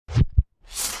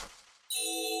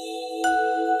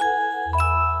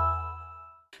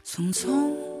匆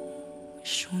匆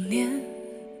数年，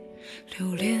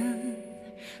流连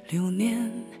流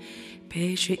年，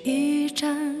背水一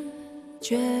战，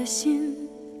决心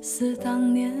似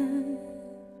当年。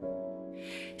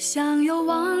想要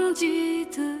忘记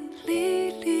的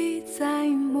历历在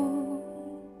目，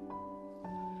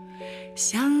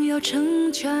想要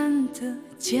成全的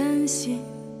渐行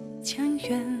渐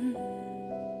远，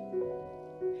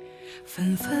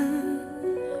纷纷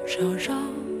扰扰，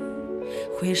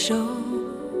回首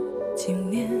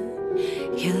经年，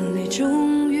眼泪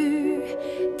终于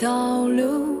倒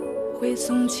流回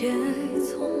从前。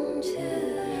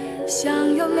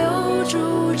想要留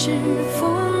住指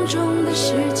缝中的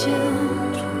时间，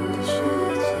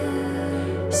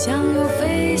想要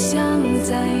飞翔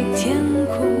在天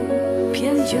空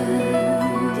偏远，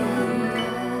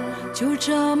就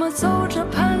这么走着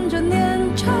盼着念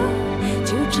着，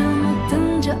就这么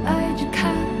等着爱着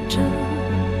看着，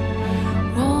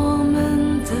我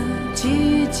们的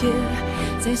季节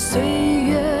在岁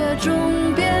月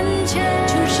中变迁，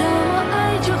就这么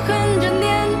爱着恨着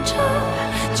念着，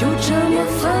就这么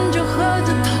分着合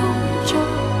着透着，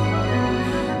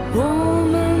我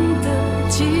们的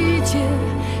季节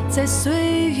在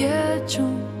岁月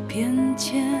中变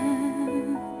迁。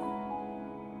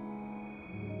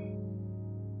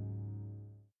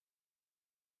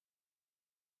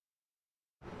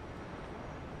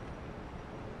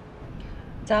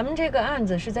咱们这个案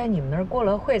子是在你们那儿过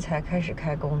了会才开始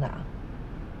开工的，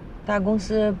大公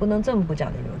司不能这么不讲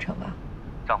究流程吧？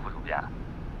张副主编，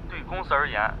对公司而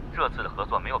言，这次的合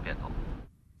作没有变动，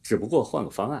只不过换个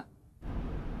方案。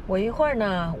我一会儿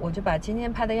呢，我就把今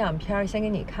天拍的样片先给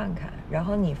你看看，然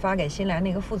后你发给新来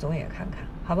那个副总也看看，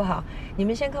好不好？你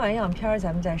们先看完样片，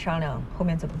咱们再商量后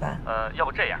面怎么办。要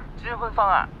不这样，金婚方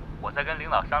案我再跟领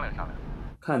导商量商量，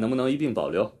看能不能一并保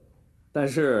留。但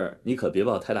是你可别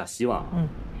抱太大希望。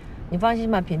你放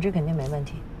心吧，品质肯定没问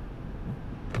题。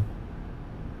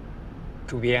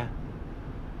主编，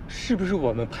是不是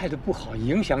我们拍的不好，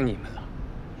影响你们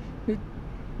了？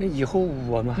那以后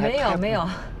我们还没有，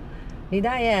李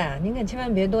大爷，您可千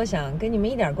万别多想，跟你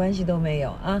们一点关系都没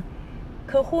有啊。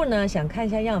客户呢想看一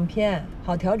下样片，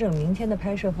好调整明天的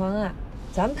拍摄方案。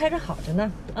咱们拍着好着呢，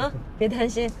啊，别担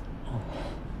心。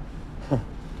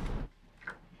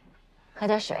喝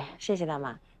点水，谢谢大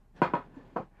妈。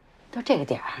都这个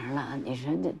点儿了，你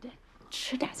说这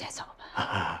吃点再走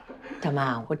吧。大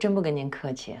妈，我真不跟您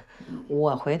客气，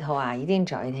我回头啊一定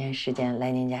找一天时间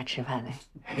来您家吃饭来。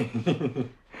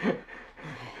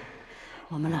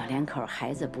我们老两口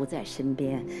孩子不在身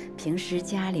边，平时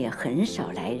家里也很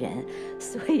少来人，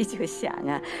所以就想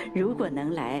啊，如果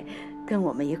能来，跟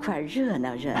我们一块儿热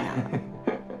闹热闹。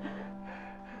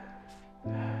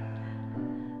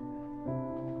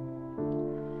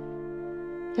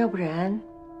要不然，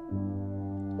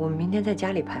我们明天在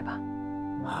家里拍吧。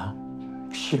啊，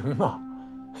行啊，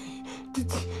这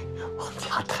我们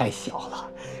家太小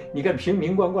了，你看瓶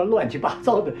瓶罐罐乱七八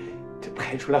糟的，这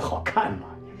拍出来好看吗？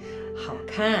好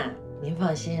看，您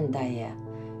放心，大爷，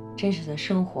真实的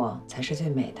生活才是最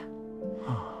美的。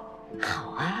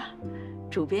好啊，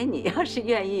主编，你要是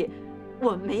愿意，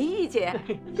我没意见。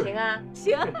行啊，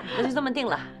行，那就这么定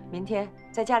了，明天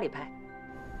在家里拍。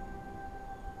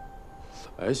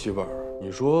哎，媳妇儿，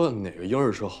你说哪个婴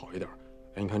儿车好一点？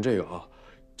哎，你看这个啊，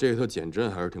这个它减震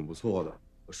还是挺不错的，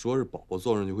说是宝宝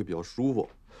坐上去会比较舒服。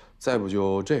再不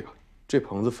就这个，这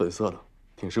棚子粉色的，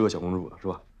挺适合小公主的，是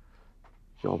吧？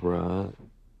要不然，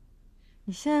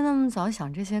你现在那么早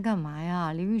想这些干嘛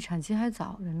呀？离预产期还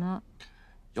早着呢。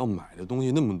要买的东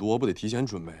西那么多，不得提前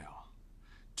准备啊？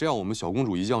这样我们小公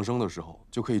主一降生的时候，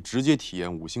就可以直接体验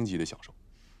5星级的享受。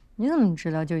你怎么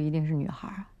知道就一定是女孩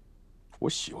啊？我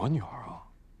喜欢女孩啊。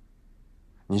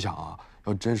你想啊，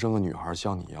要真生个女孩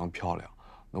像你一样漂亮，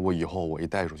那我以后我一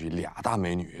带出去俩大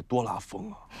美女，多拉风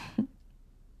啊！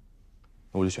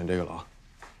那我就选这个了啊。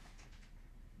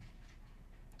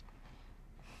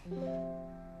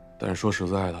但是说实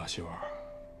在的，媳妇儿，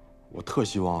我特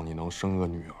希望你能生个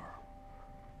女儿。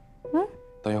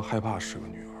但又害怕是个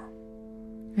女儿。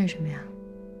为什么呀？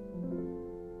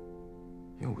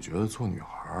因为我觉得做女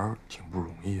孩挺不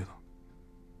容易的，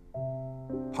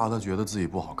怕她觉得自己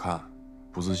不好看。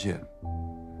不自信，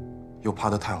又怕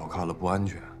她太好看了不安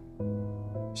全，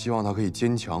希望她可以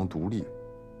坚强独立，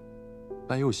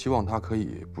但又希望她可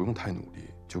以不用太努力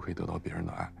就可以得到别人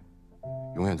的爱，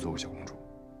永远做个小公主。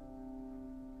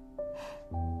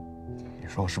你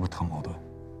说我是不是特矛盾？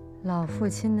老父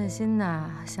亲的心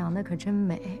呐，想的可真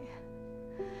美。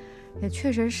也确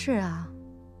实是啊，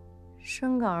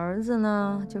生个儿子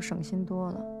呢就省心多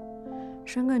了，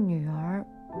生个女儿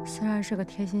虽然是个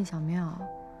贴心小棉袄。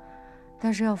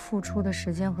但是要付出的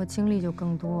时间和精力就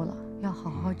更多了，要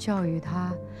好好教育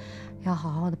他，要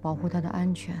好好的保护他的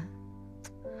安全。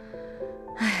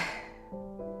唉，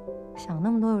想那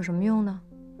么多有什么用呢？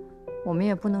我们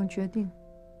也不能决定，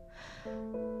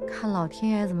看老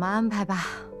天爷怎么安排吧。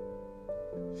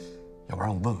要不然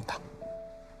我问问他。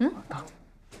嗯？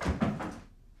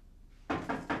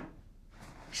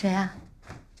谁呀？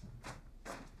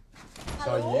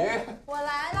小姨，我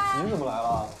来啦！你怎么来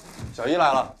了？小姨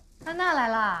来了。安娜来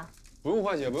啦！不用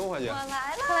换鞋，不用换鞋。我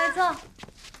来了，快来坐。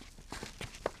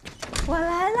我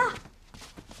来了。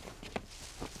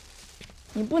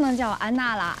你不能叫我安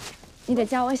娜啦，你得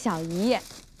叫我小姨。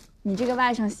你这个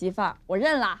外甥媳妇儿，我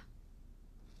认了。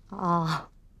哦，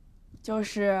就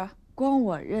是光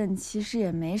我认，其实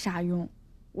也没啥用，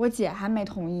我姐还没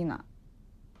同意呢。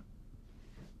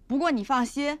不过你放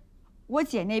心，我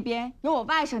姐那边有我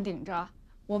外甥顶着，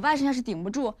我外甥要是顶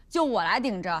不住，就我来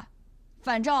顶着。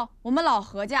反正我们老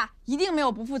何家一定没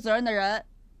有不负责任的人。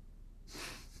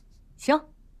行，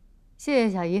谢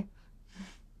谢小姨。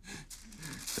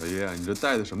小姨，你这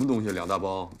带的什么东西？2大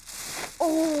包。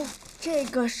哦，这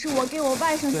个是我给我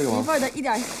外甥媳妇儿的一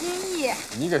点心意。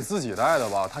你给自己带的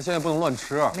吧？他现在不能乱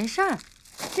吃。没事儿。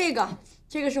这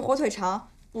个是火腿肠，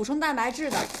补充蛋白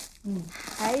质的。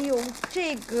还有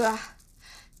这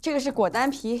个是果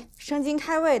丹皮，生津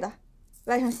开胃的。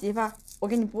外甥媳妇儿，我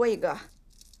给你拨一个。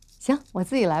行，我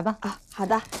自己来吧。啊，好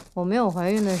的。我没有怀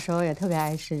孕的时候也特别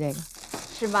爱吃这个，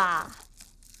是吧？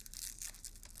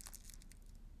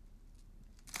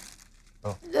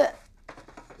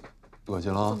恶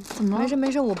心了？怎么了？没事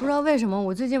没事，我不知道为什么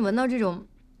我最近闻到这种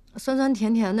酸酸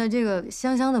甜甜的这个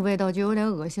香香的味道就有点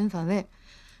恶心反胃。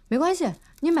没关系，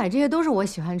你买这些都是我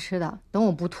喜欢吃的，等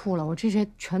我不吐了，我这些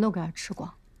全都给它吃光。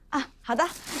啊，好的，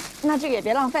那这个也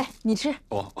别浪费，你吃。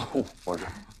我吃。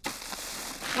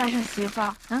外甥媳妇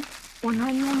儿，我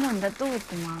能摸摸你的肚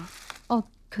子吗？哦，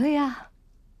可以啊。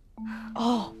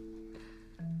哦，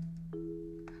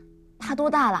他多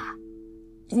大了？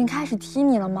已经开始踢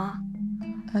你了吗？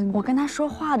我跟他说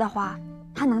话的话，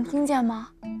他能听见吗？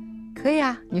可以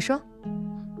啊，你说。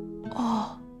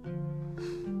哦，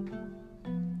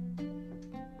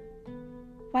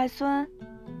外孙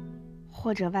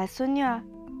或者外孙女儿，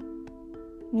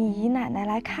你姨奶奶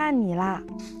来看你啦。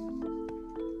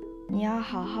你要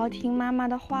好好听妈妈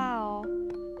的话哦，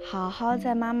好好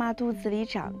在妈妈肚子里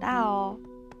长大哦。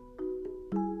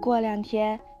过2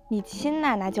天，你亲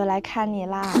奶奶就来看你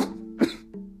啦。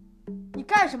你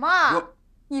干什么？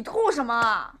你吐什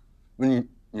么？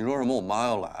你说什么？我妈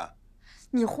要来？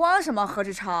你慌什么？何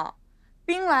志超，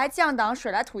兵来将挡，水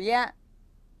来土掩，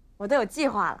我都有计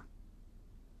划了。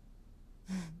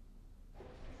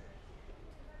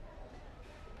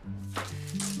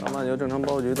老马牛正常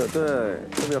包局的，对，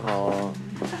特别好。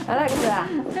来了，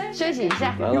哥，休息一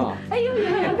下。来了。哎呦，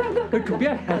快主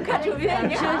编，看主编，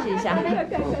你好。休息一下。快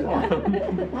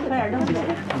点东西，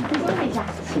坐一下。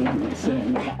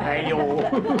行。哎呦，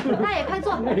大爷快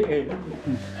坐。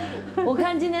我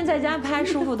看今天在家拍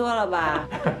舒服多了吧？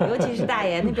尤其是大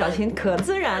爷，那表情可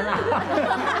自然了。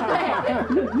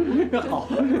对，好。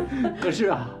可是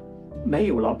啊，没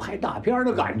有了拍大片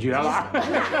的感觉了。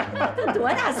都多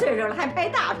大岁数了，还拍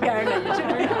大片呢？你是不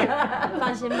是？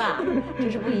放心吧，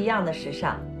这是不一样的时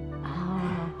尚。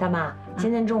大妈，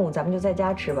今天中午咱们就在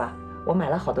家吃吧。我买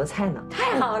了好多菜呢。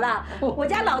太好了，我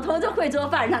家老头子会做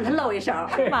饭，让他露一手。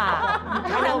妈，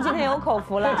看咱们今天有口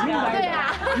福了。对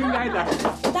呀，应该的。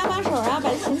搭把手啊，把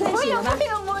这芹菜洗了吧。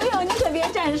不用，你可别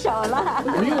沾手了。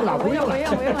不用了。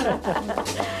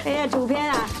哎呀，主编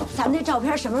啊，咱们这照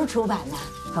片什么时候出版呢？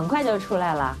很快就出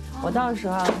来了，我到时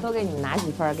候多给你们拿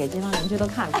几份，给街坊邻居都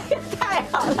看看。太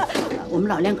好了，我们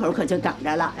老两口可就等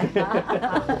着了。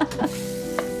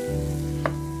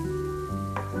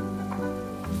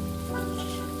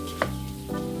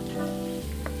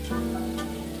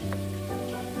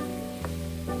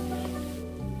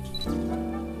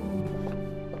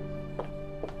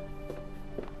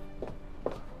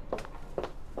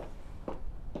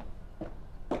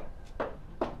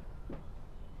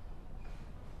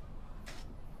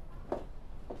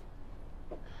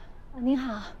您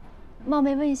好，冒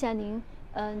昧问一下您，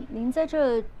您在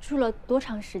这住了多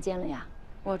长时间了呀？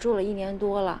我住了1年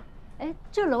多了。哎，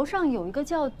这楼上有一个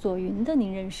叫左云的，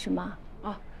您认识吗？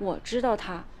啊，我知道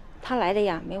他，他来的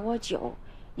呀没我久，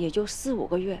也就4、5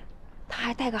个月，他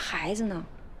还带个孩子呢，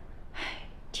唉，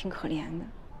挺可怜的。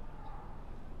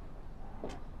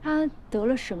他得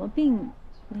了什么病，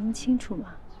您清楚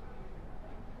吗？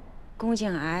宫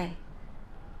颈癌，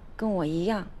跟我一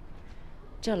样。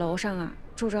这楼上啊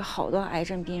住着好多癌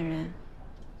症病人。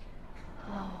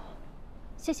哦，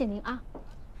谢谢您啊。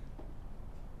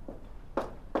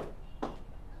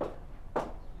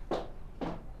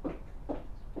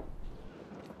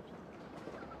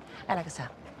Alex，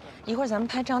 一会儿咱们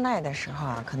拍张大爷的时候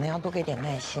啊，可能要多给点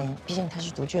耐心，毕竟他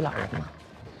是独居老人嘛。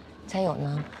再有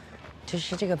呢，就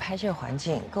是这个拍摄环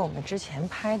境跟我们之前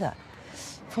拍的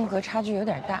风格差距有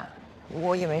点大，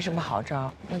我也没什么好招，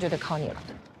那就得靠你了。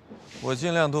我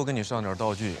尽量多给你上点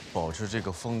道具，保持这个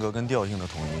风格跟调性的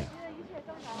统一。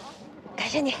感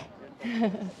谢你。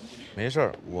没事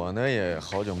儿，我呢也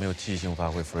好久没有即兴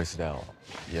发挥 freestyle 了，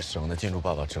也省得金主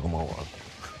爸爸折磨我了。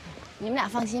你们俩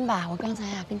放心吧，我刚才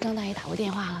呀跟张大爷打过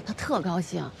电话了，他特高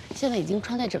兴，现在已经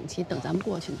穿戴整齐，等咱们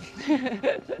过去呢。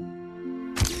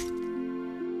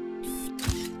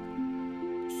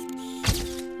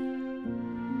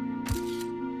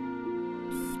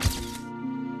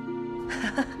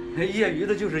业余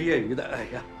的就是业余的，哎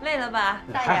呀，累了吧？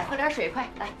大爷，喝点水，快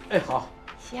来。哎，好，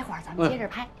歇会儿，咱们接着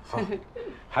拍。好，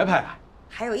还拍啊？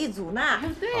还有一组呢。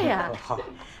对呀。好，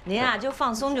您啊就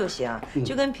放松就行，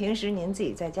就跟平时您自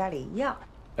己在家里一样。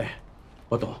哎，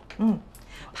我懂。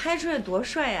拍出来多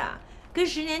帅呀，跟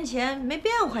10年前没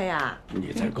变化呀。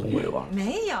你在恭维我？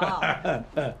没有。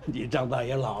你张大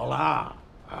爷老了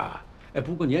啊！哎，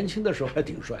不过年轻的时候还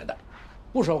挺帅的，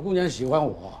不少姑娘喜欢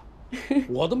我。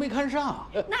我都没看上。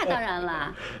那当然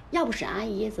了，要不沈阿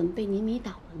姨怎么被您迷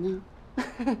倒了呢？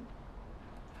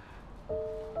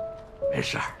没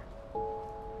事儿，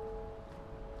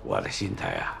我的心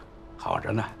态啊好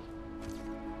着呢。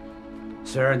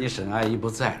虽然你沈阿姨不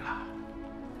在了，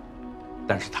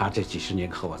但是她这几十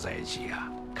年和我在一起啊，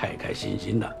开开心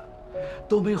心的，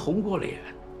都没红过脸，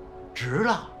值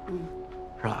了，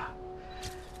是吧？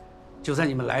就在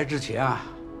你们来之前啊，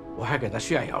我还给她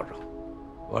炫耀着。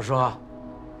我说，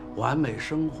完美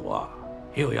生活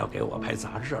又要给我拍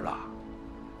杂志了，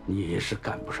你是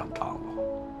赶不上趟了。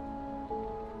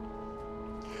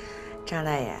张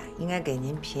大爷应该给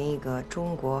您评一个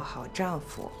中国好丈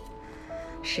夫。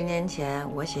10年前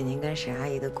我写您跟沈阿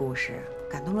姨的故事，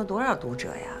感动了多少读者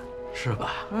呀？是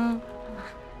吧？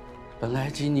本来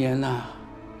今年呢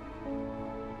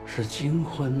是金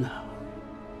婚呢，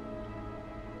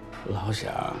老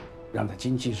想让他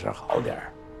精气神好点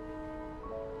儿。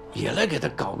也来给他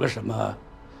搞个什么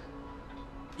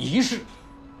仪式，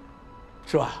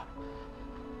是吧？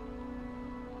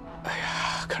哎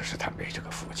呀，可是他没这个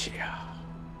福气呀。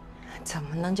怎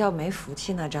么能叫没福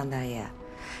气呢，张大爷？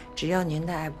只要您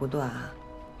的爱不断啊，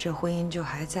这婚姻就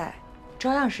还在，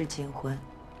照样是金婚。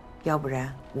要不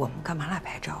然我们干嘛来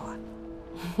拍照啊？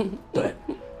对，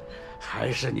还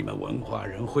是你们文化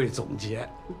人会总结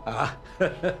啊。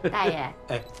大爷，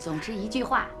总之一句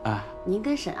话啊，您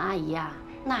跟沈阿姨啊。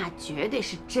那绝对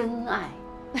是真爱。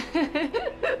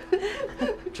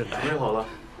这准备好了，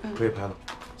可以拍了。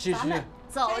继续，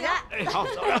走着。哎，好，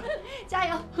走着，加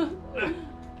油。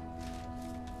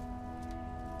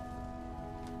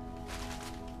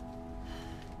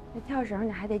这跳绳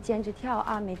你还得坚持跳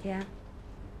啊，每天。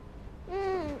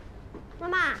妈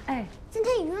妈，今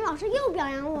天语文老师又表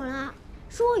扬我了，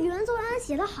说我语文作文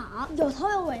写得好，有头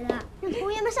有尾的，让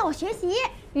同学们向我学习。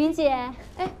云姐，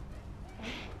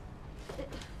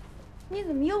你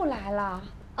怎么又来了？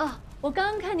啊，我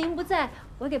刚刚看您不在，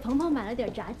我给鹏鹏买了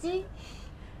点炸鸡，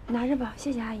拿着吧，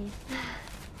谢谢阿姨。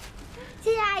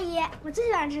谢谢阿姨，我最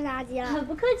喜欢吃炸鸡了。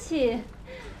不客气。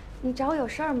你找我有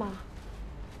事儿吗？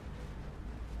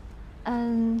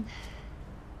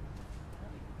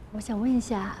我想问一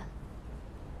下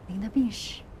您的病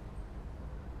史。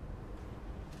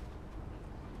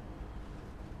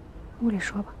屋里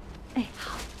说吧。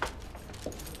好。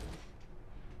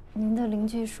您的邻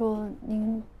居说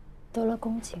您得了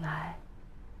宫颈癌。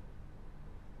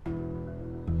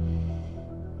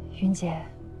云姐，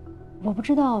我不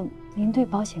知道您对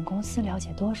保险公司了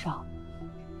解多少。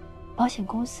保险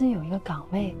公司有一个岗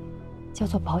位，叫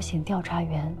做保险调查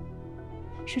员，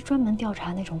是专门调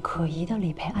查那种可疑的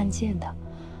理赔案件的。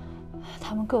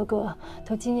他们个个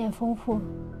都经验丰富，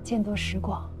见多识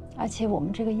广，而且我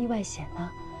们这个意外险呢，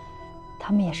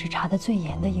他们也是查得最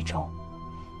严的一种。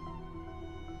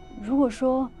如果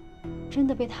说真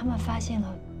的被他们发现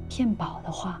了骗保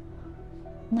的话，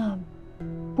那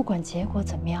不管结果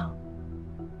怎么样，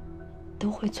都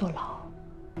会坐牢。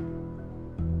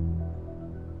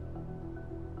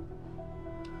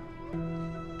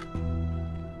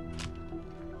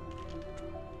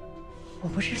我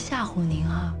不是吓唬您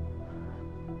啊，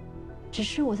只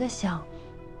是我在想，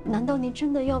难道您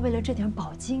真的要为了这点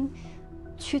保金，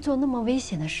去做那么危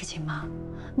险的事情吗？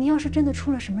你要是真的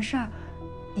出了什么事儿，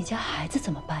你家孩子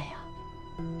怎么办呀？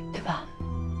对吧？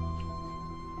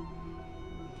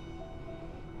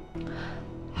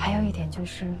还有一点就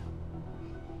是，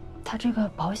他这个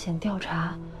保险调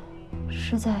查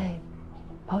是在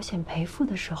保险赔付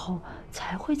的时候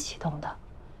才会启动的。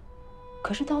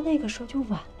可是到那个时候就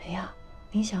晚了呀。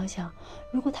您想想，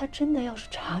如果他真的要是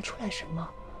查出来什么，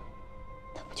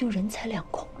那不就人财两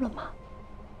空了吗？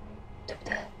对不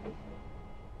对？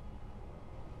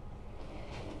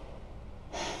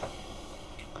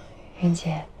云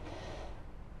姐，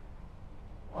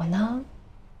我呢，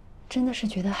真的是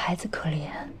觉得孩子可怜，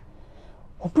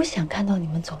我不想看到你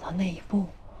们走到那一步。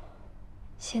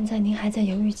现在您还在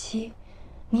犹豫期，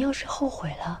您要是后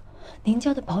悔了，您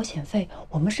交的保险费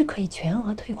我们是可以全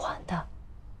额退款的。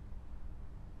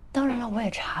当然了，我也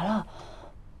查了，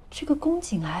这个宫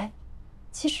颈癌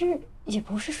其实也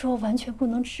不是说完全不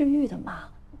能治愈的嘛，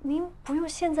您不用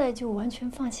现在就完全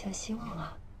放弃了希望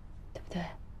啊，对不对？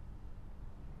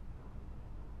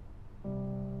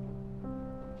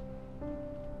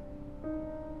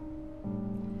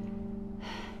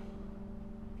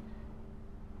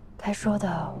该说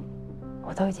的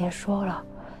我都已经说了，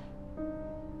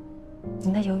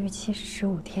您的犹豫期是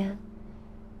15天。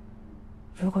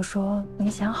如果说您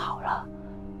想好了，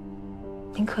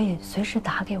您可以随时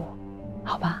打给我，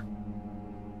好吧？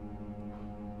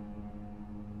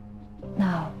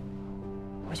那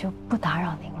我就不打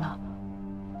扰您了，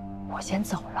我先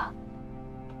走了。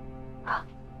啊。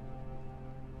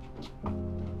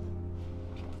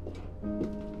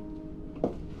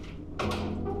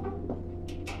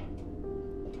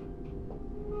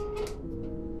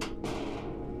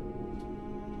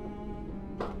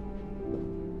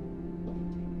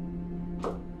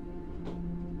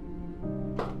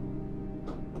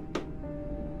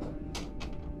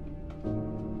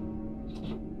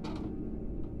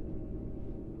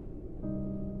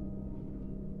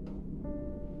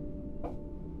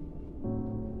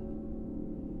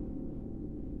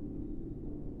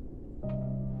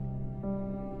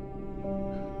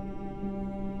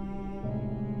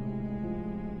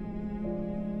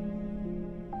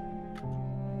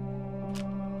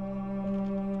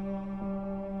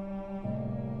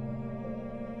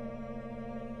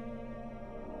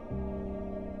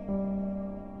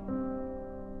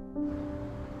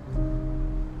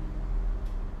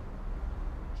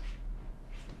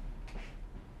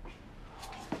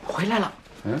回来了，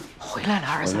回来了，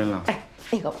儿子。回来了。哎，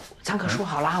那个，咱可说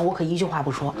好了啊，我可一句话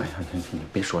不说。哎呀，你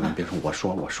别说了，你别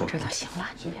说，我说。知道，行了，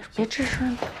你别吱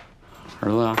声。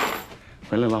儿子啊，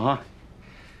回来了哈，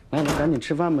来，赶紧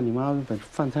吃饭吧，你妈把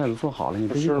饭菜都做好了，你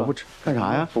别一口不吃，干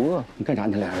啥呀？不饿。你干啥？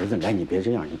你来，儿子，来，你别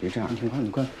这样，你别这样，你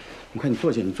快，你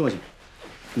坐下，你坐下，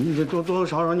你这多多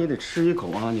少少你得吃一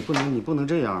口啊，你不能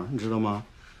这样，你知道吗？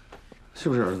是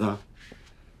不是，儿子？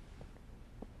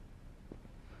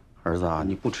儿子啊，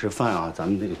你不吃饭啊，咱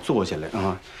们得坐下来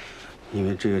啊，因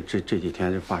为这几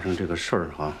天发生这个事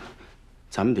儿哈，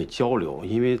咱们得交流，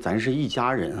因为咱是一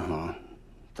家人哈，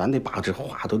咱得把这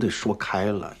话都得说开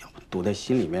了，要不堵在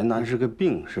心里面那是个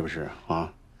病，是不是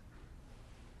啊？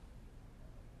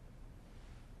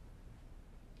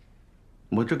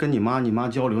我这跟你妈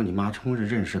交流，你妈终是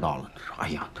认识到了，说哎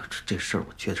呀，这事儿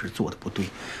我确实做的不对，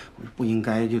我不应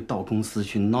该就到公司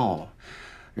去闹。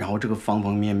然后这个方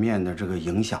方面面的这个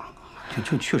影响，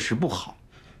就确实不好。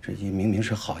这明明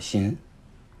是好心，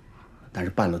但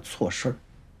是办了错事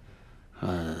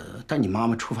儿。但你妈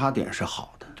妈出发点是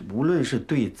好的，无论是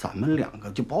对咱们两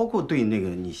个，就包括对那个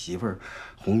你媳妇儿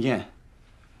鸿雁，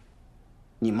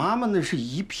你妈妈那是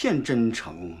一片真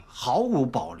诚，毫无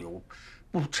保留，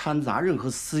不掺杂任何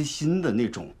私心的那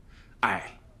种爱，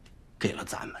给了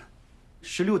咱们。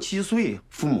16、17岁，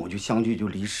父母就相继就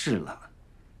离世了。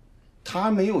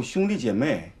他没有兄弟姐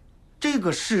妹，这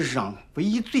个世上唯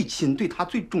一最亲、对他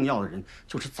最重要的人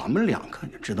就是咱们两个，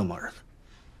你知道吗，儿子？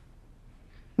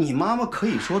你妈妈可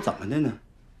以说怎么的呢？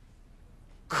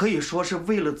可以说是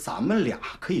为了咱们俩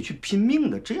可以去拼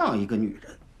命的这样一个女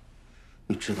人，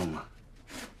你知道吗？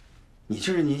你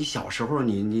小时候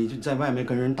你就在外面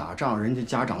跟人打仗，人家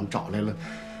家长找来了，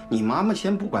你妈妈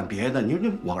先不管别的，你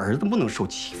说我儿子不能受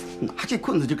欺负，拿起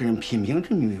棍子就跟人拼命，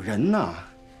这女人呐。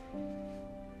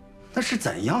那是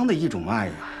怎样的一种爱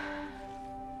呀？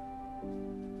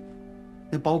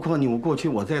那包括我过去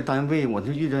我在单位，我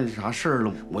就遇见啥事儿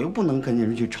了，我又不能跟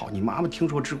人去吵。你妈妈听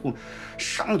说之后，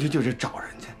上去就是找人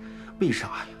家，为啥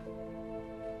呀？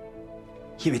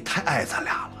因为太爱咱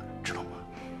俩了，知道吗？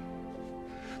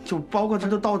就包括他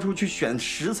都到处去选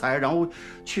食材，然后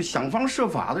去想方设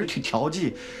法的去调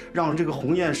剂，让这个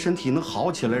鸿雁身体能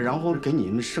好起来，然后给你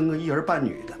们生个一儿半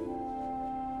女的。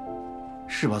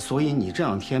是吧？所以你这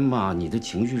2天吧，你的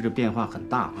情绪这变化很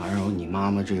大啊，然后你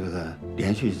妈妈这个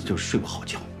连续就睡不好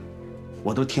觉，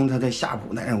我都听她在下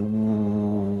铺那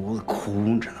呜的哭，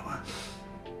你知道吗？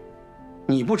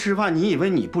你不吃饭，你以为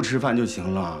你不吃饭就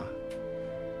行了？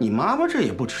你妈妈这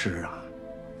也不吃啊，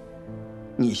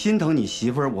你心疼你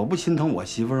媳妇儿，我不心疼我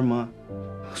媳妇儿吗？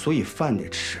所以饭得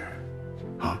吃，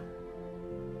啊！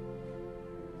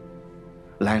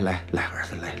来，儿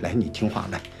子，来，你听话，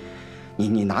来，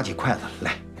你拿起筷子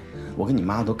来，我跟你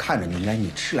妈都看着你，来，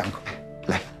你吃2口，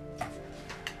来。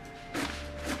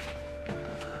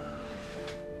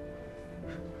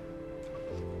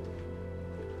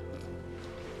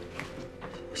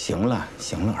行了，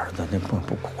儿子，这不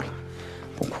哭了，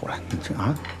不哭了，你这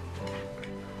啊。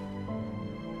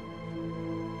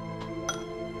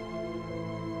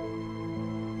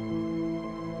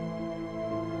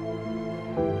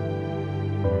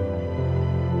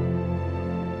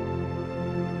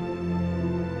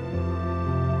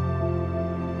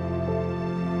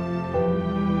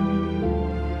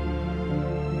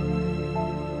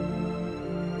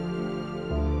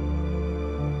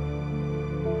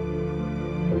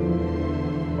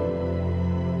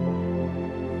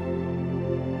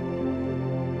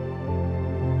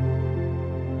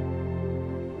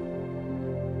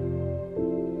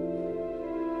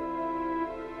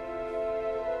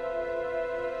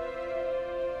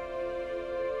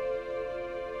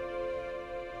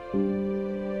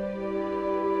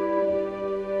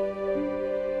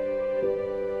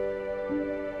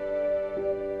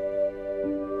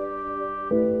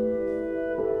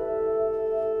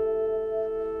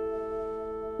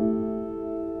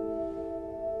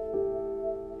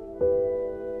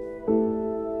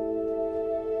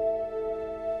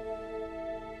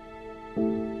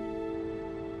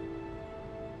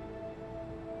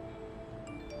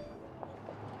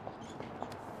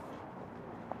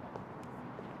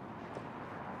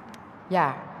燕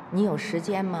儿，你有时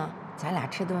间吗？咱俩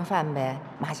吃顿饭呗，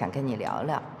妈想跟你聊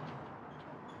聊。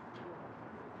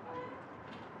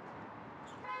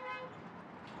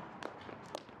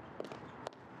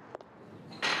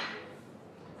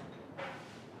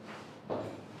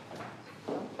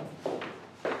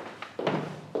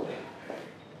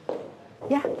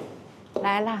呀，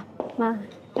来了，妈，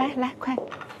来，快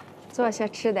坐下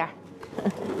吃点儿，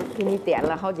给你点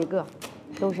了好几个，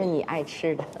都是你爱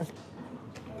吃的。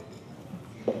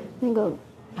那个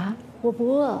啊，我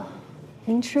不饿，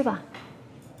您吃吧。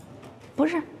不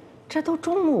是，这都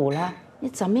中午了，你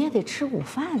怎么也得吃午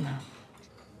饭呢？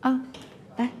啊，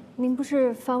来，您不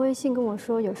是发微信跟我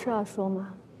说有事要说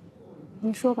吗？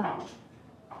您说吧。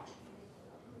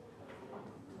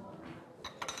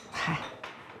嗨，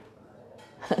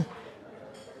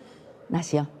那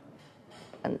行，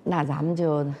那咱们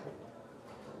就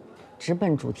直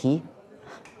奔主题。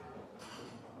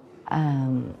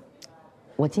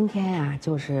我今天呀，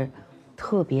就是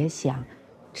特别想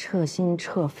彻心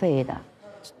彻肺的，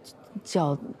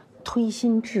叫推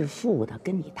心置腹的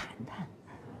跟你谈谈。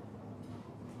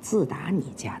自打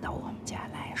你嫁到我们家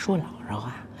来，说老实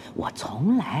话，我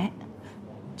从来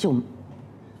就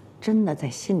真的在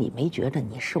心里没觉得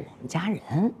你是我们家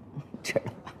人，知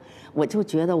道吧？我就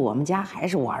觉得我们家还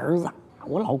是我儿子，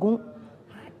我老公，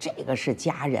这个是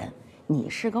家人，你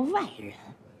是个外人。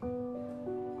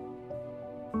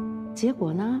结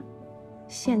果呢，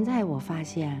现在我发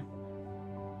现，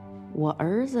我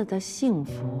儿子的幸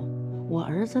福，我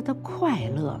儿子的快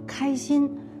乐、开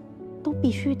心，都必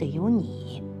须得有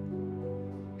你，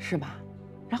是吧？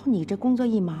然后你这工作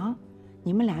一忙，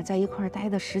你们俩在一块儿待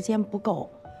的时间不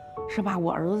够，是吧？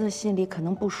我儿子心里可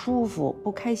能不舒服、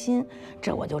不开心，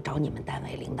这我就找你们单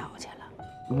位领导去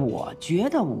了。我觉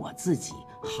得我自己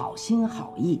好心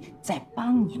好意在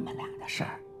帮你们俩的事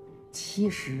儿，其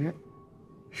实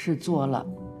是做了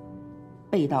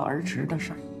背道而驰的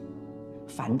事儿，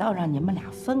反倒让你们俩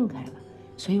分开了，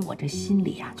所以我这心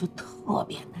里啊就特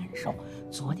别难受。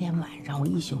昨天晚上我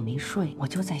一宿没睡，我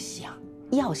就在想，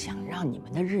要想让你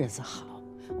们的日子好，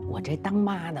我这当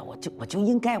妈的我就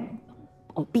应该，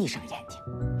我闭上眼睛，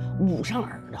捂上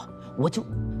耳朵，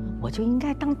我就应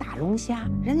该当大龙虾。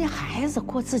人家孩子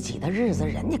过自己的日子，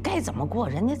人家该怎么过，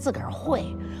人家自个儿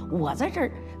会，我在这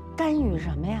儿干预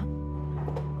什么呀？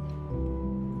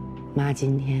妈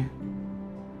今天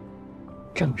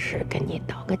正式跟你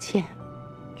道个歉，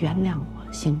原谅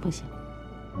我行不行？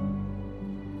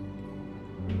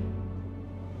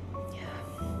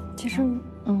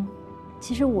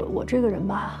其实我这个人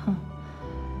吧，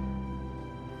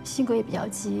性格也比较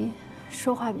急，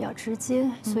说话比较直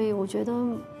接，所以我觉得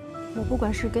我不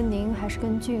管是跟您还是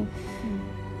跟俊，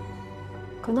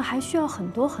可能还需要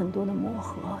很多很多的磨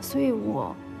合，所以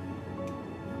我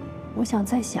想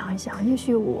再想一想，也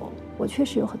许我确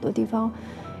实有很多地方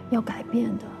要改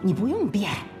变的。你不用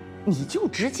变，你就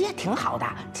直接挺好的。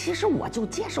其实我就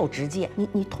接受直接，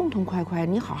你痛痛快快，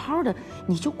你好好的，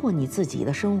你就过你自己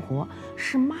的生活。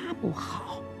是妈不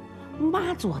好，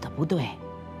妈做的不对，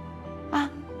啊，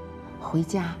回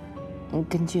家，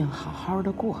跟俊好好的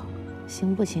过，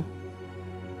行不行？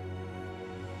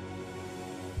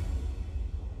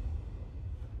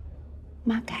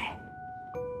妈改。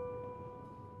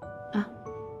啊。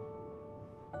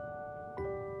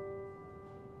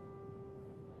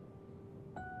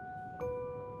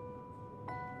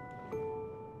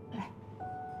来，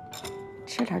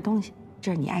吃点东西，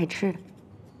这是你爱吃的，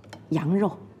羊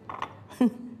肉。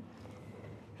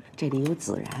这里有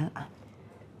孜然啊。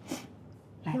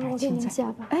来点青菜。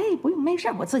哎，不用，没事，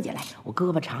我自己来，我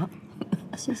胳膊长。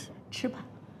谢谢。吃吧。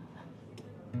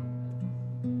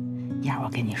燕儿，我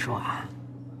跟你说啊，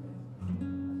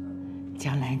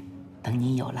将来等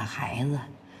你有了孩子，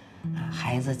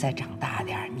孩子再长大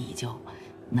点儿，你就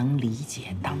能理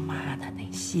解当妈的那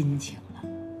心情了。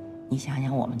你想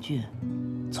想，我们俊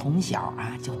从小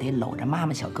啊就得搂着妈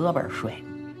妈小胳膊睡，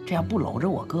这要不搂着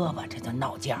我胳膊，这就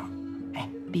闹觉。哎，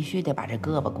必须得把这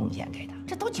胳膊贡献给他。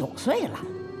这都9岁了，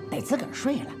得自个儿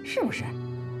睡了，是不是？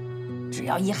只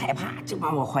要一害怕就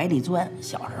往我怀里钻。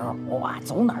小时候哇，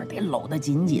走哪儿得搂得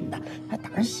紧紧的，他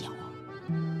胆儿小，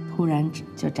突然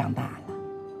就长大了，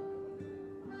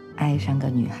爱上个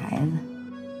女孩子，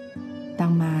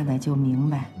当妈的就明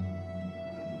白，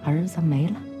儿子没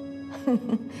了，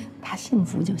他幸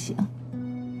福就行。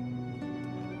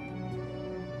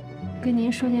跟您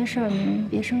说件事儿，您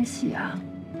别生气啊。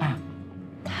啊，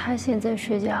他现在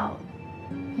睡觉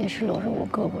也是搂着我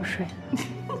胳膊睡。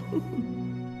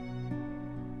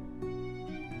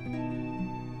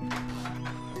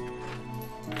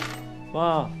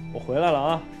妈，我回来了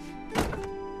啊！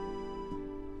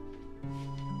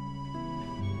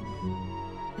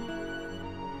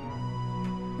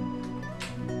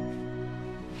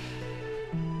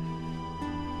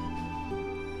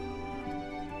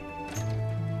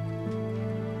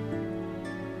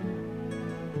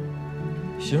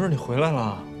媳妇儿，你回来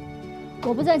了。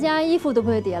我不在家，衣服都不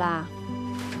会叠啦，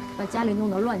把家里弄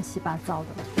得乱七八糟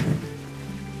的。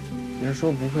别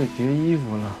说不会叠衣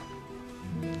服了，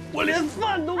我连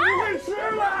饭都不会吃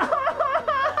了。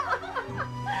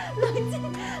冷静，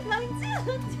冷静，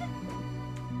冷静。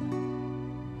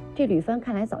这吕帆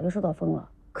看来早就收到风了。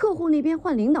客户那边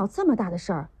换领导这么大的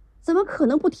事儿，怎么可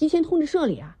能不提前通知社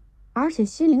里啊？而且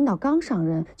新领导刚上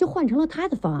任就换成了他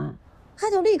的方案，他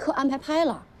就立刻安排拍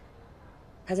了。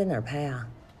他在哪儿拍啊？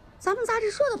咱们杂志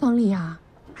社的棚里呀。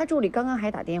他助理刚刚还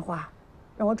打电话，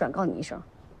让我转告你一声。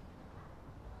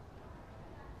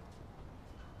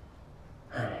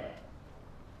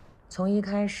从一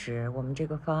开始，我们这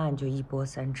个方案就一波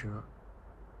3折。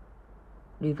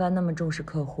吕帆那么重视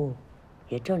客户，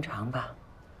也正常吧？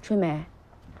春梅，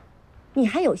你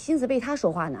还有心思为他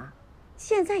说话呢？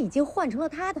现在已经换成了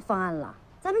他的方案了，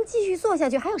咱们继续做下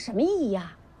去还有什么意义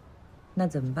呀？那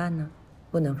怎么办呢？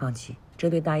不能放弃，这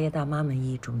对大爷大妈们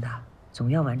意义重大，总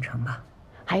要完成吧。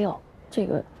还有，这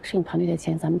个摄影团队的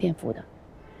钱咱们垫付的，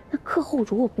那客户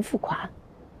如果不付款，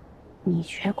你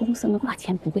觉得公司能把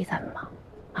钱补给咱们吗？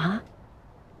啊？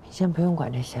先不用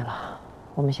管这些了，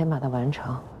我们先把它完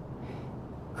成。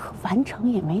可完成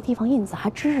也没地方印杂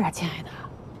志啊，亲爱的，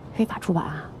非法出版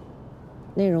啊。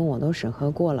内容我都审核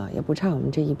过了，也不差我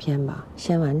们这一篇吧。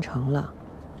先完成了，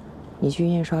你去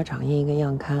印刷厂印一个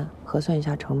样刊，核算一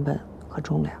下成本和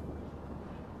重量。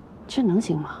这能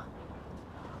行吗？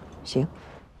行。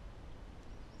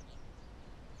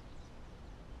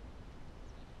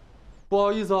不好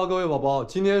意思啊，各位宝宝，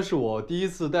今天是我第一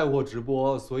次带货直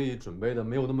播，所以准备的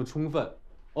没有那么充分。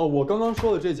哦，我刚刚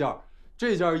说的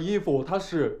这件衣服它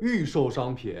是预售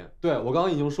商品，对，我刚刚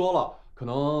已经说了，可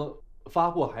能发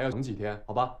货还要等几天，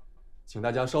好吧？请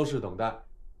大家稍事等待。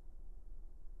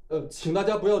请大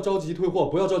家不要着急退货，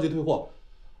不要着急退货。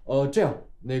这样，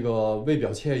那个为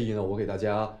表歉意呢，我给大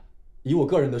家以我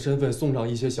个人的身份送上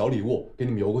一些小礼物，给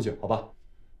你们邮过去，好吧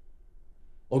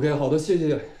 ？OK， 好的，谢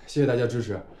谢大家支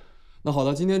持。那好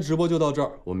的，今天直播就到这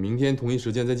儿，我们明天同一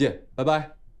时间再见，拜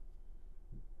拜。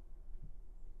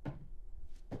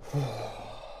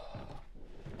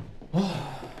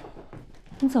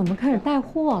你怎么开始带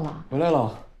货了？回来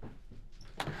了。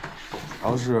主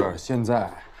要是现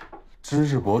在知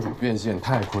识博主变现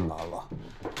太困难了，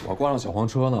我挂上小黄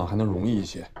车呢还能容易一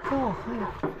些。哦，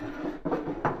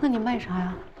那你卖啥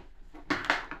呀？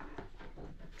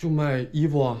就卖衣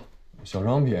服啊，小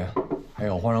商品，还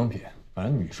有化妆品，反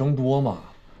正女生多嘛，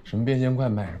什么变现快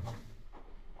卖什么。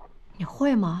你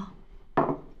会吗？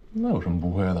那有什么不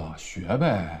会的？学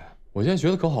呗。我现在学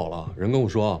的可好了，人跟我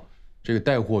说啊，这个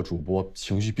带货主播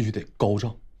情绪必须得高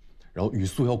涨，然后语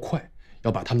速要快，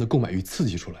要把他们的购买欲刺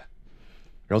激出来，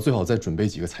然后最好再准备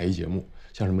几个才艺节目，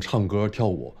像什么唱歌、跳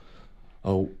舞。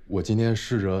我今天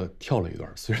试着跳了一段，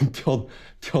虽然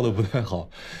跳的不太好，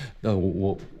但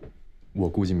我我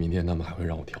估计明天他们还会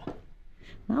让我调。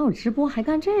哪有直播还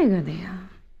干这个的呀？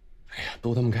哎呀，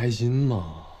逗他们开心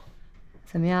嘛。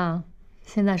怎么样？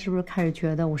现在是不是开始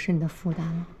觉得我是你的负担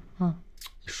了啊？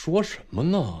你说什么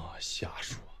呢？瞎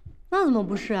说。那怎么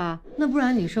不是啊？那不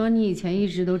然你说你以前一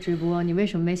直都直播，你为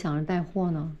什么没想着带货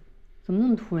呢？怎么那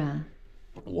么突然？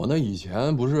我那以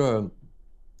前不是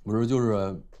就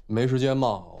是没时间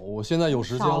嘛，我现在有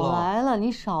时间了。少来了，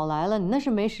你少来了，你那是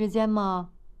没时间吗？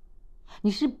你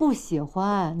是不喜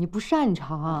欢，你不擅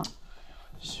长。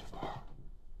媳妇儿，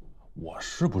我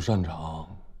是不擅长，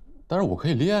但是我可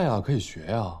以练呀，可以学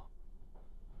呀。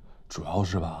主要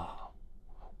是吧，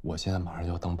我现在马上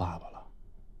就要当爸爸了，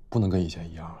不能跟以前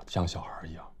一样，像小孩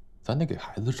一样，咱得给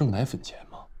孩子挣奶粉钱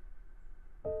嘛。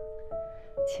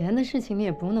钱的事情你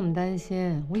也不用那么担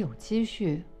心，我有积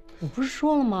蓄。我不是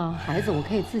说了吗？孩子我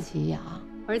可以自己养，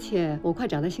而且我快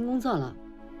找到新工作了。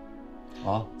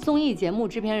啊？综艺节目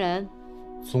制片人。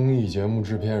综艺节目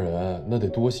制片人那得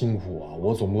多辛苦啊！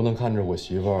我总不能看着我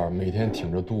媳妇儿每天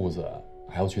挺着肚子，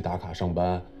还要去打卡上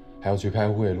班，还要去开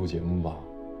会录节目吧？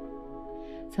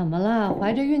怎么了？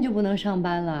怀着孕就不能上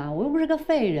班了？我又不是个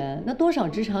废人，那多少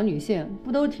职场女性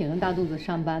不都挺着大肚子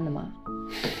上班的吗？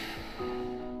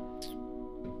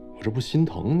我这不心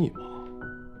疼你吗？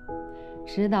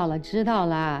知道了，知道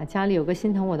了，家里有个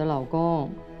心疼我的老公。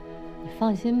你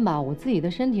放心吧，我自己的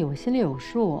身体我心里有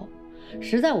数。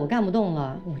实在我干不动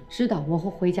了，我知道我会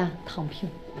回家躺平，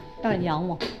让你养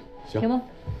我，行吗？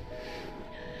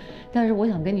但是我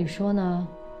想跟你说呢，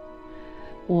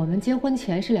我们结婚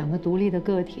前是2个独立的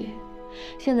个体，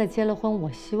现在结了婚，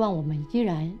我希望我们依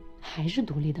然还是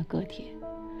独立的个体。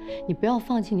你不要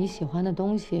放弃你喜欢的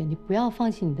东西，你不要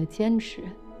放弃你的坚持，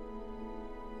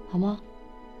好吗？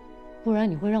不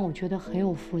然你会让我觉得很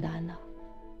有负担的。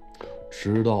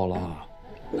知道了，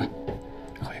来，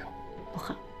喝一个。不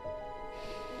喝。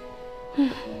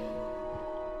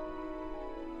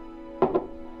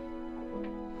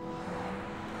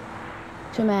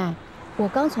春梅，我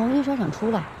刚从印刷厂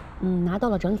出来，拿到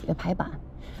了整体的排版，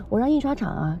我让印刷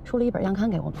厂啊出了一本样刊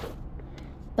给我们，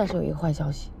但是有一个坏消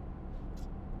息，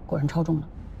果然超重了。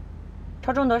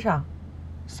超重多少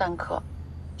？3克。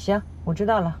行，我知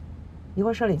道了，一会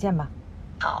儿社里见吧。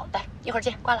好的，一会儿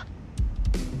见，挂了。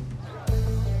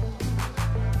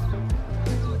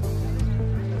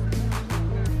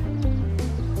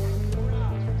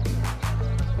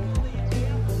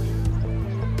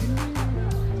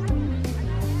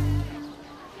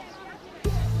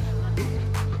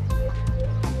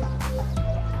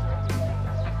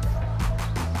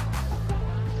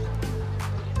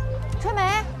春梅，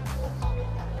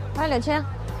来柳青，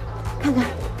看看。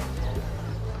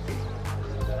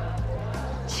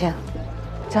请，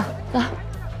走。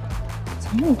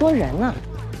怎么那么多人呢？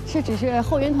这只是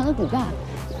后援团的骨干，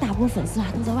大波粉丝啊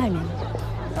都在外面呢。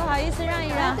不好意思，让一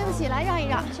让。对不起，来让一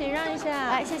让，请让一下。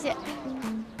来，谢谢。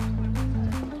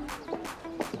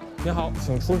您好，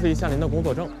请出示一下您的工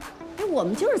作证。哎，我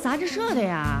们就是杂志社的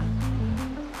呀。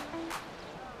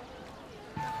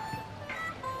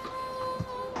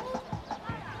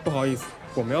不好意思，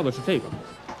我们要的是这个。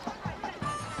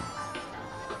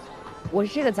我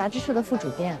是这个杂志社的副主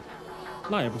编。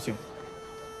那也不行。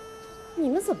你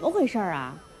们怎么回事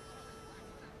啊？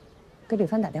给吕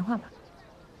帆打电话吧。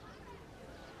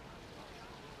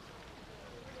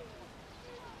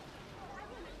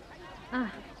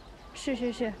啊，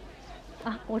是，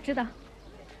啊，我知道。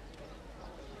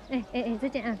哎，再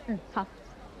见啊，好。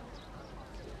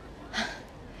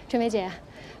春梅姐，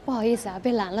不好意思啊，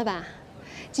被拦了吧？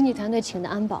经纪团队请的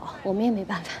安保，我们也没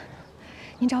办法。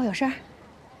您找我有事儿？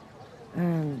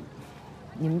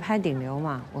你们拍顶流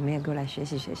嘛，我们也过来学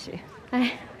习学习。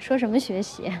哎，说什么学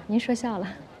习？您说笑了。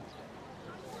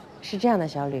是这样的，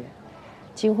小吕，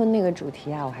金婚那个主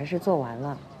题啊，我还是做完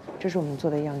了，这是我们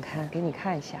做的样刊，给你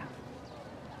看一下。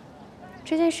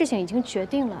这件事情已经决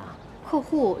定了，客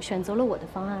户选择了我的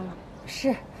方案了。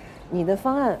是，你的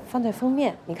方案放在封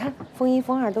面，你看封1、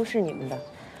封2都是你们的，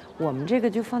我们这个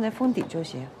就放在封底就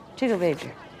行，这个位置，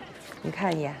你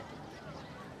看一眼。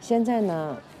现在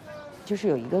呢，就是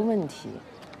有一个问题，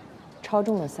超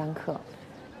重了3克，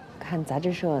看杂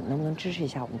志社能不能支持一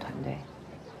下我们团队。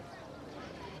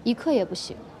1克也不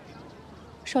行，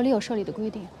社里有社里的规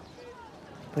定。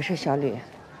不是小吕，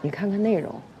你看看内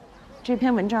容，这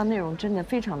篇文章内容真的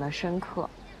非常的深刻，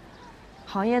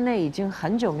行业内已经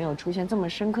很久没有出现这么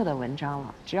深刻的文章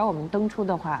了。只要我们登出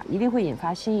的话，一定会引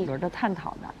发新一轮的探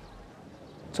讨的。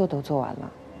做都做完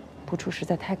了，不出实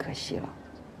在太可惜了。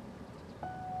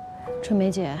春梅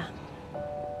姐，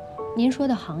您说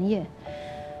的行业，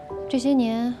这些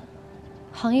年，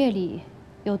行业里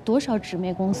有多少纸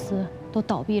媒公司都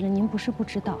倒闭了？您不是不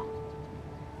知道。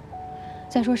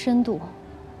再说深度，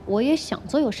我也想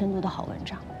做有深度的好文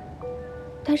章，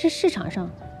但是市场上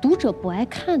读者不爱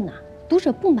看呐，读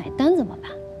者不买单怎么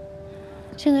办？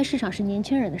现在市场是年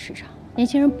轻人的市场，年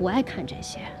轻人不爱看这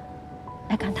些，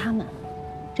爱看他们。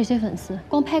这些粉丝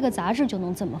光拍个杂志就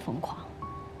能这么疯狂，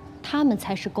他们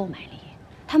才是购买力。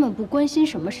他们不关心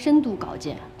什么深度稿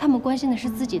件，他们关心的是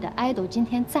自己的爱豆今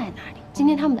天在哪里，今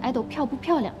天他们的爱豆漂不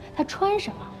漂亮，他穿什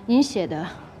么。您写的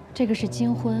这个是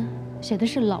金婚，写的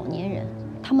是老年人，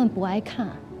他们不爱看，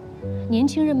年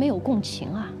轻人没有共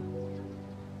情啊。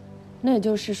那也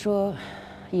就是说，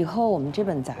以后我们这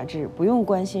本杂志不用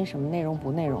关心什么内容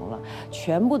不内容了，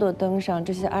全部都登上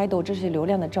这些爱豆、这些流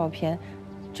量的照片，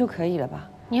就可以了吧？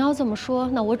你要这么说，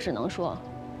那我只能说，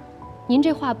您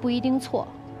这话不一定错。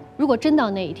如果真到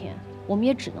那一天，我们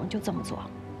也只能就这么做。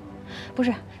不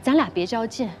是，咱俩别较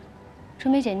劲。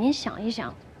春梅姐，您想一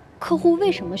想，客户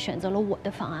为什么选择了我的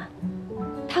方案？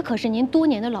他可是您多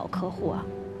年的老客户啊，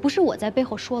不是我在背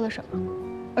后说了什么，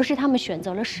而是他们选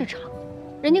择了市场。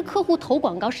人家客户投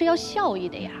广告是要效益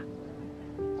的呀。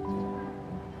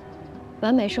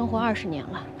完美生活20年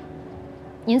了，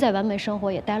您在完美生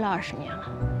活也待了20年了，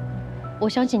我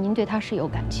相信您对他是有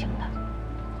感情的，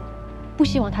不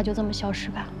希望他就这么消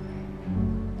失吧。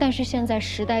但是现在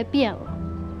时代变了，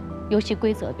游戏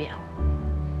规则变了，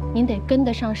您得跟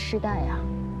得上时代呀。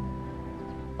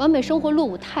完美生活落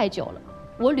伍太久了，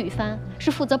我吕帆是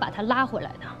负责把他拉回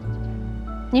来的。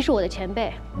您是我的前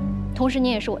辈，同时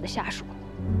您也是我的下属，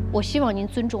我希望您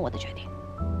尊重我的决定。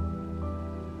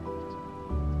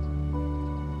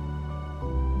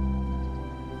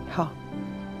好，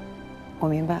我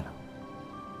明白了。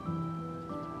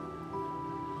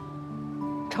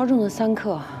超重的3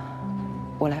克，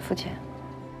我来付钱。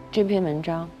这篇文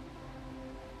章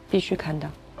必须刊登。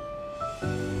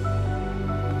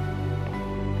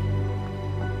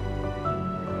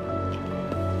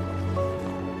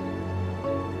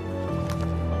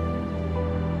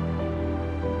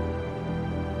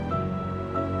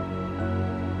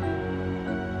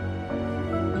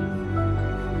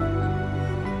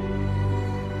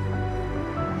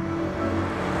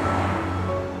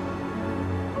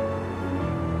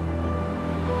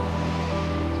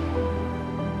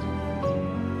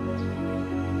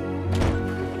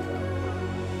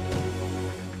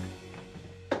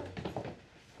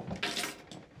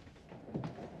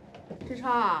志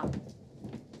超，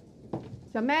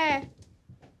小妹，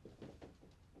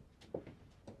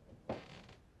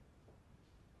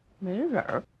没人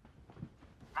儿。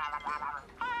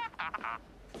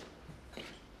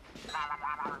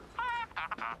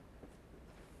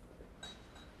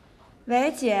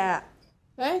喂，姐。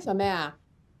哎，小妹啊，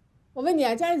我问你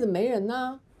啊，家里怎么没人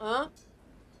呢？啊？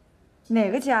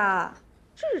哪个家？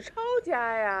志超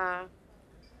家呀。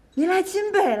你来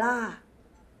金北啦？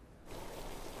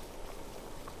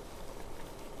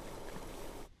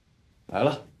来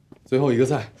了，最后一个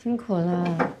菜。辛苦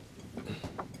了。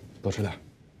多吃点。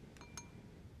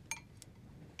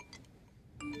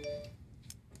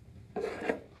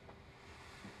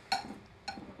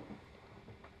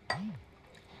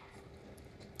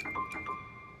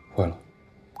坏了，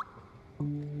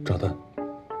炸弹。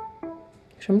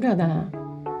什么炸弹啊？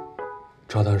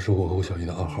炸弹是我和我小姨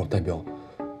的暗号，代表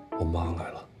我妈来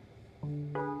了。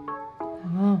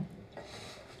啊？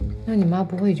那你妈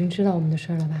不会已经知道我们的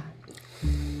事了吧？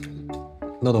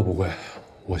那倒不会，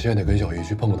我现在得跟小姨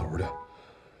去碰个头去。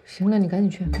行了，你赶紧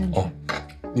去，赶紧去。哦，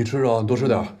你吃啊，多吃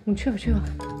点。你去吧，去吧。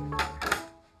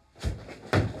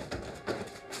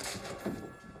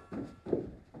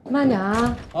慢点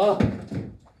啊！啊！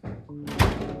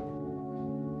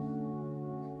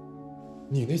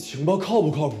你那情报靠不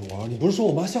靠谱啊？你不是说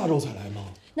我妈下周才来吗？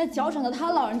那脚长在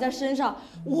他老人家身上，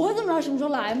我怎么知道什么时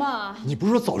候来嘛？你不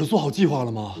是说早就做好计划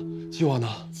了吗？计划呢？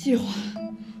计划。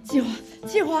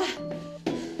计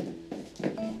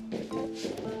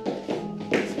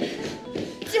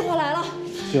划来了。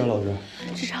谢谢老师。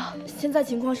志超，现在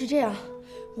情况是这样，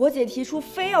我姐提出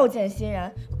非要见欣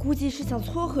然，估计是想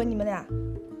撮合你们俩。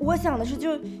我想的是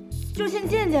就先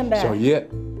见见呗。小姨，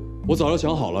我早就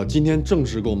想好了，今天正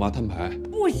式跟我妈摊牌。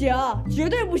不行，绝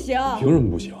对不行。凭什么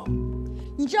不行？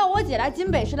你知道我姐来金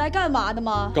北是来干嘛的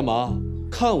吗？干嘛？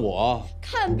看我？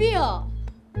看病。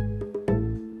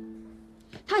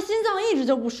她心脏一直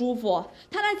就不舒服，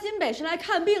她来金北是来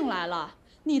看病来了。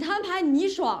你摊牌你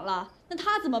爽了，那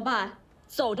她怎么办？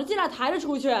走着进来，抬着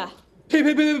出去。呸！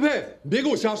你别给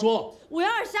我瞎说！我要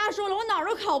是瞎说了，我哪儿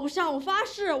都考不上。我发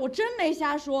誓，我真没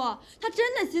瞎说。她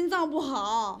真的心脏不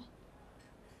好。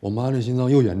我妈这心脏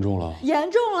又严重了。严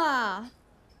重了。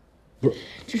不是，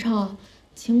志超，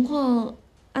情况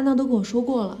安娜都跟我说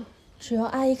过了，只要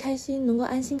阿姨开心，能够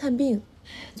安心看病，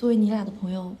作为你俩的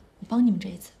朋友，我帮你们这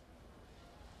一次。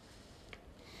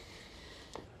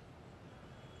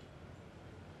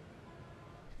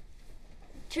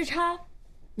志超，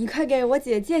你快给我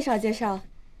姐介绍介绍。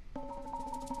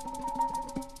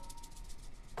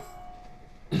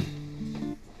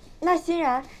那欣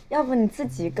然，要不你自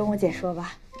己跟我姐说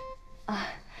吧。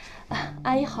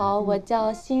阿姨好，我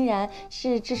叫欣然，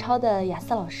是志超的雅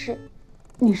思老师。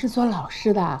你是做老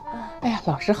师的？哎呀，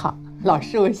老师好，老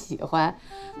师我喜欢。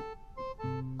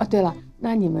哦，对了，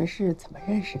那你们是怎么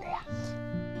认识的呀？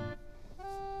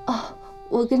哦，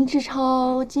我跟志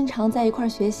超经常在一块儿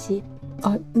学习。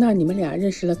哦，那你们俩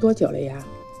认识了多久了呀？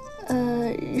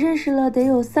认识了得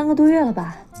有3个多月了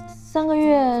吧，3个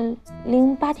月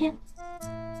08天。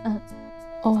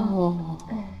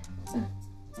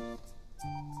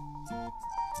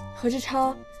何志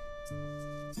超，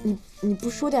你不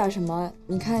说点什么？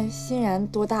你看欣然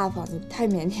多大方，你太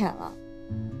腼腆了。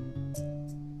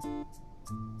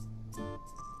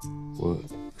我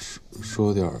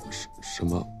说点什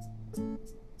么？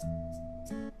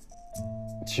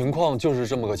情况就是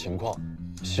这么个情况，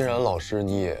欣然老师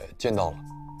你也见到了，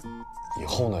以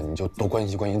后呢你就多关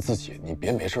心关心自己，你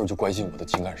别没事就关心我的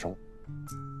情感生活。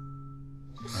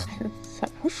怎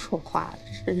么说话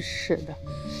真是的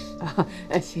啊！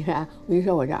欣然，我跟你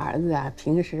说，我这儿子啊，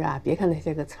平时啊，别看他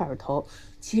些个刺儿头，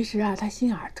其实啊，他心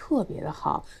眼儿特别的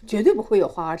好，绝对不会有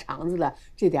花花肠子的，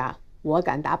这点我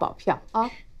敢打保票啊！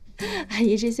阿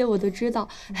姨，这些我都知道。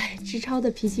志超的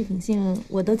脾气秉性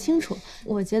我都清楚，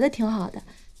我觉得挺好的。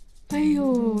哎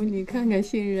呦，你看看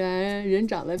欣然，人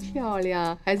长得漂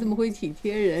亮，还这么会体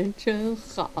贴人，真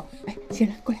好。哎，欣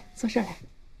然，过来坐这儿来。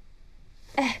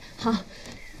哎，好。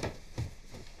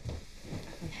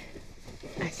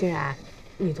哎，欣然，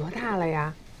你多大了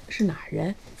呀？是哪儿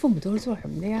人？父母都是做什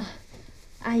么的呀？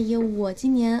阿姨，我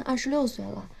今年26岁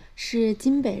了，是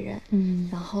金北人。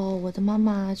然后我的妈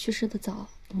妈去世的早，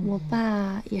我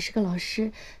爸也是个老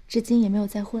师，至今也没有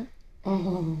再婚。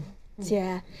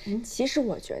姐，其实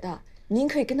我觉得您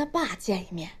可以跟他爸见一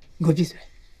面。你给我闭嘴！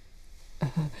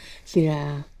欣然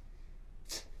啊，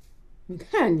你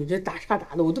看你这打岔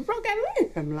打的，我都不知道该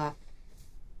问什么了。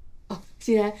哦，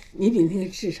欣然，你比那个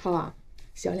志超啊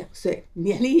小2岁，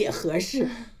年龄也合适。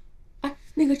哎，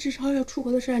那个志超要出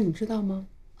国的事儿，你知道吗？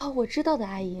哦，我知道的，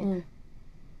阿姨。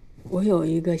我有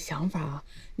一个想法啊，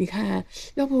你看，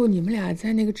要不你们俩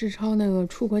在那个志超那个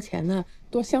出国前呢，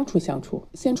多相处相处，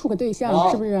先处个对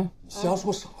象，是不是？瞎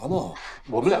说啥呢？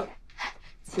我们俩，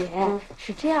姐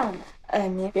是这样的，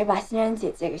你别把欣然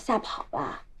姐姐给吓跑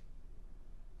了。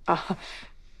啊，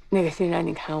那个欣然，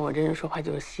你看我这人说话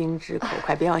就是心直口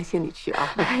快，别往心里去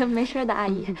啊。没事的，阿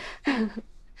姨。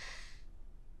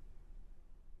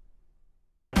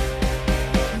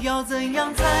要怎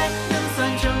样才能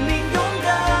算证明勇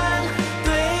敢？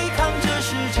对抗这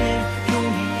世界，用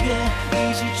音乐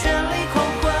以及全力狂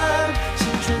欢，青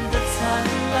春的灿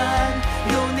烂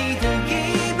有你的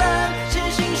一半，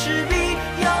前行势必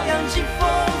要扬起风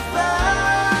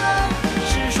帆，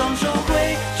是双手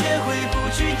挥却挥不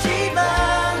去羁绊，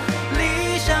理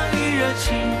想与热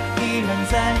情依然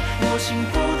在我心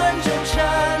不断纠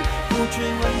缠，不追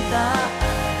问答案，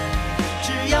只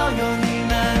要有你们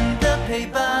的陪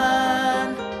伴。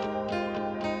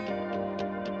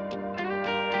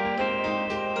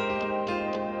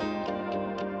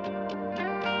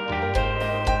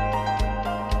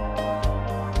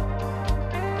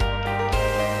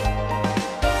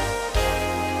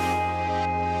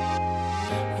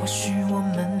或许我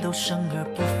们都生而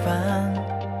不凡，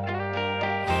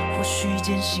或许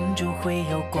艰辛就会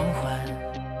有光环，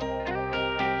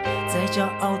在骄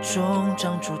傲中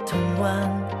长出藤蔓，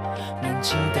年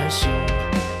轻的心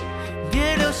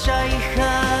别留下遗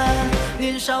憾，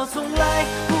年少从来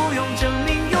不用证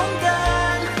明勇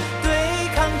敢，对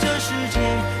抗这世界，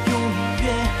用音乐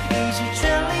以及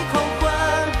全力狂欢，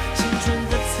青春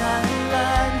的灿烂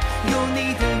有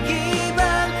你的一半，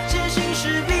前行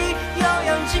势必要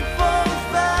扬起风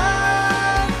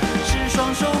帆，是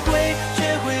双手挥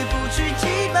却挥不去羁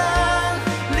绊，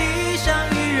理想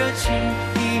与热情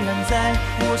依然在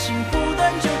我心不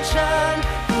断纠缠，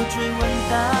不追问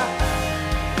答案，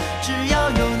只要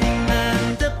有你们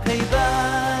的陪伴。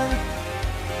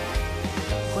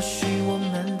或许我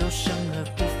们都生而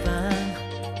不凡，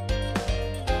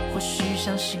或许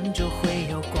相信就会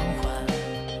有光环，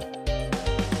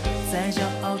在骄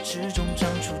傲之中长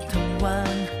出藤蔓，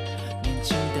年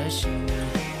轻的心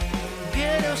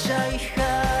别留下遗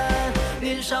憾，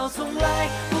年少从来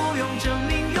不用证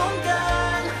明勇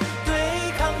敢，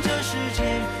对抗这世界，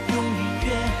用音乐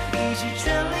以及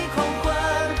全力狂欢，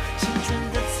青春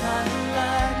的灿烂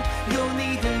有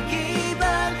你的一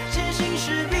半，前行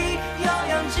势必要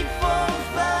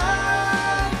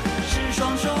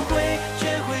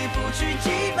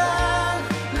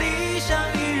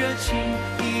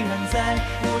在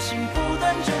我心不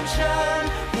断纠缠，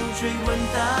不追问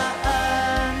答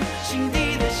案，心底。